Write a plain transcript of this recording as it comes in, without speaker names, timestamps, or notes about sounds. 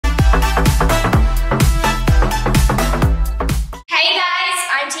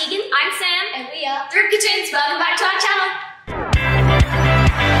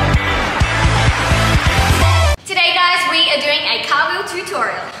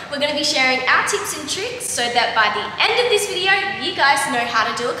We're going to be sharing our tips and tricks so that by the end of this video, you guys know how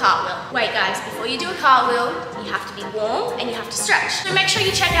to do a cartwheel. Wait guys, before you do a cartwheel, you have to be warm and you have to stretch. So make sure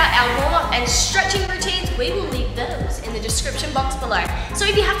you check out our warm-up and stretching routines. We will leave those in the description box below. So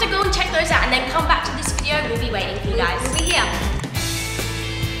if you have to go and check those out and then come back to this video, we'll be waiting for you guys. We'll be here.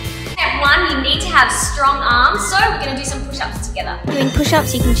 Step 1, you need to have strong arms, so we're going to do some push-ups together. Doing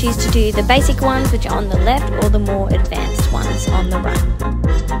push-ups, you can choose to do the basic ones, which are on the left, or the more advanced ones on the right.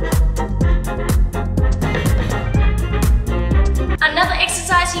 Another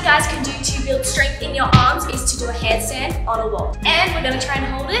exercise you guys can do to build strength in your arms is to do a handstand on a wall. And we're going to try and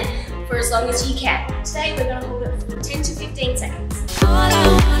hold it for as long as you can. Today we're going to hold it for 10 to 15 seconds.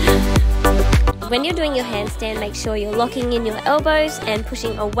 When you're doing your handstand, make sure you're locking in your elbows and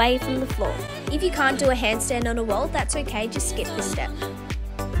pushing away from the floor. If you can't do a handstand on a wall, that's okay, just skip this step.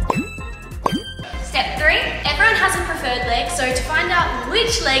 Step 3, everyone has a preferred leg, so to find out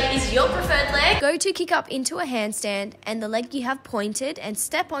which leg is your preferred leg, go to kick up into a handstand and the leg you have pointed and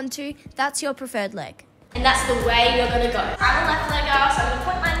step onto, that's your preferred leg. And that's the way you're going to go. I'm a left legger, so I'm going to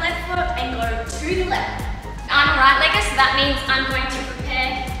point my left foot and go to the left. I'm a right legger, so that means I'm going to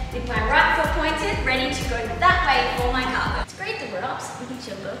prepare with my right foot pointed, ready to go that way for my cartwheel. It's great that we're up, so we can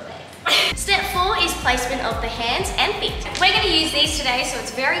show both legs. Step 4 is placement of the hands and feet. We're going to use these today so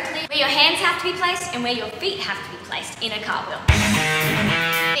it's very clear where your hands have to be placed and where your feet have to be placed in a cartwheel.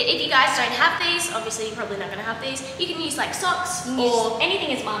 If you guys don't have these, obviously you're probably not going to have these, you can use like socks or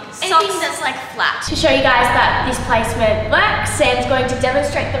anything as Marcus. Anything that's like flat. To show you guys that this placement works, Sam's going to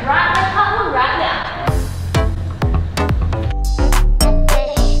demonstrate the right leg cartwheel right now.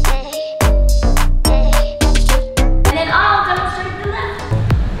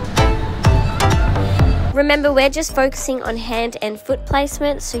 Remember, we're just focusing on hand and foot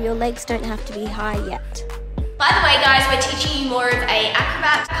placement, so your legs don't have to be high yet. By the way guys, we're teaching you more of an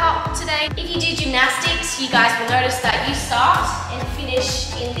acrobat cartwheel today. If you do gymnastics, you guys will notice that you start and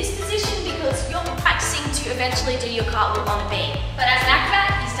finish in this position because you're practicing to eventually do your cartwheel on a beam. But as an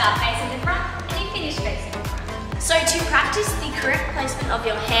acrobat, you start facing the front and you finish facing the front. So to practice the correct placement of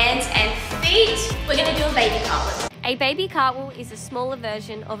your hands and feet, we're going to do a baby cartwheel. A baby cartwheel is a smaller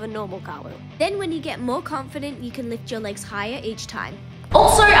version of a normal cartwheel. Then when you get more confident, you can lift your legs higher each time.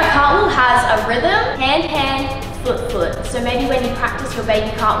 Also, a cartwheel has a rhythm, hand, hand, foot, foot. So maybe when you practice your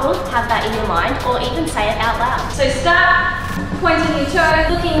baby cartwheel, have that in your mind or even say it out loud. So start pointing your toe,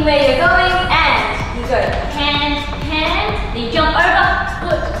 looking where you're going, and you go hand, hand, then you jump over,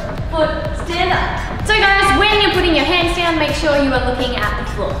 foot, foot, stand up. So guys, when you're putting your hands down, make sure you are looking at the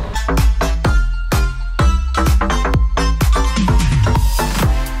floor.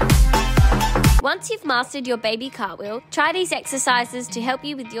 Once you've mastered your baby cartwheel, try these exercises to help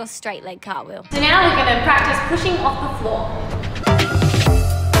you with your straight leg cartwheel. So now we're going to practice pushing off the floor.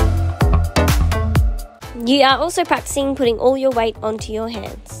 You are also practicing putting all your weight onto your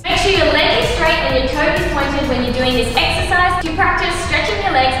hands. Make sure your leg is straight and your toe is pointed when you're doing this exercise to practice stretching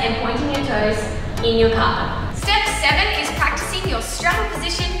your legs and pointing your toes in your cartwheel. Step 7 is practicing your straddle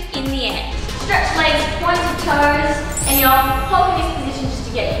position in the air. Stretch legs, pointed toes, and you're holding this position just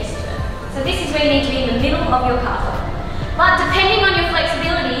to get used to it. So this is where you need to be in the middle of your cartwheel. But depending on your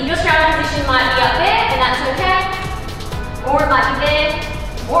flexibility, your straddle position might be up there, and that's okay. Or it might be there,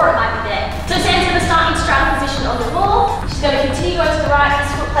 or it might be there. So Sam's going to start in straddle position on the wall. She's going to continue going to the right,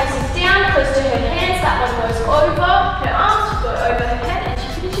 this foot places down, close to her hands. That one goes over her arms, go over her head, and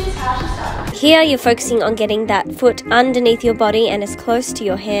she finishes how she started. Here you're focusing on getting that foot underneath your body and as close to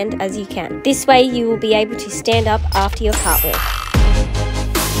your hand as you can. This way you will be able to stand up after your cartwheel.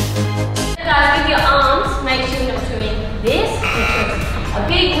 Guys, with your arms, make sure you're doing this, a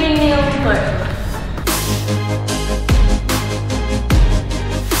big windmill move.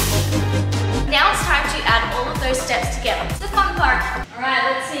 Now it's time to add all of those steps together. It's the fun part. Alright,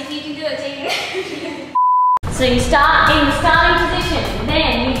 let's see if you can do it, Tegan. So you start in the starting position,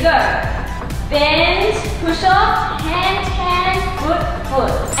 then you go bend, push off, hand, hand, foot,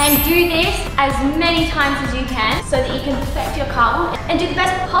 foot. And do this as many times as you can so that you can perfect your cartwheel and do the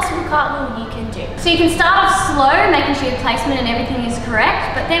best possible cartwheel you can do. So you can start off slow, making sure your placement and everything is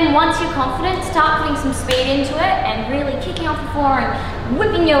correct, but then once you're confident, start putting some speed into it and really kicking off the floor and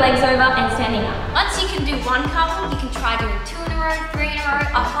whipping your legs over and standing up. Once you can do one cartwheel, you can try doing 2 in a row, 3 in a row,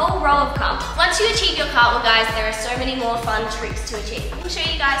 a whole row of cartwheels. Once you achieve your cartwheel, guys, there are so many more fun tricks to achieve. We'll show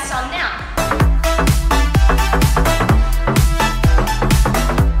you guys some now.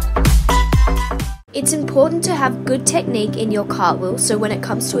 It's important to have good technique in your cartwheel so when it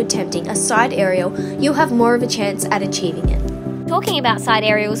comes to attempting a side aerial, you'll have more of a chance at achieving it. Talking about side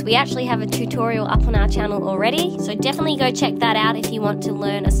aerials, we actually have a tutorial up on our channel already, so definitely go check that out if you want to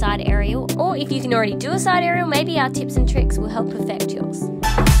learn a side aerial, or if you can already do a side aerial, maybe our tips and tricks will help perfect yours.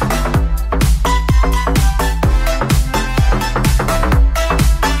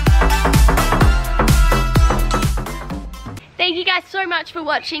 Thank you guys so much for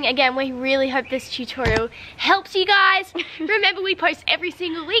watching. Again, we really hope this tutorial helps you guys. Remember, we post every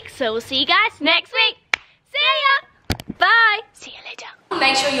single week, so we'll see you guys next week. See ya! Bye! See you later.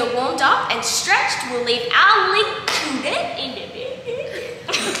 Make sure you're warmed up and stretched. We'll leave our link to it in the video.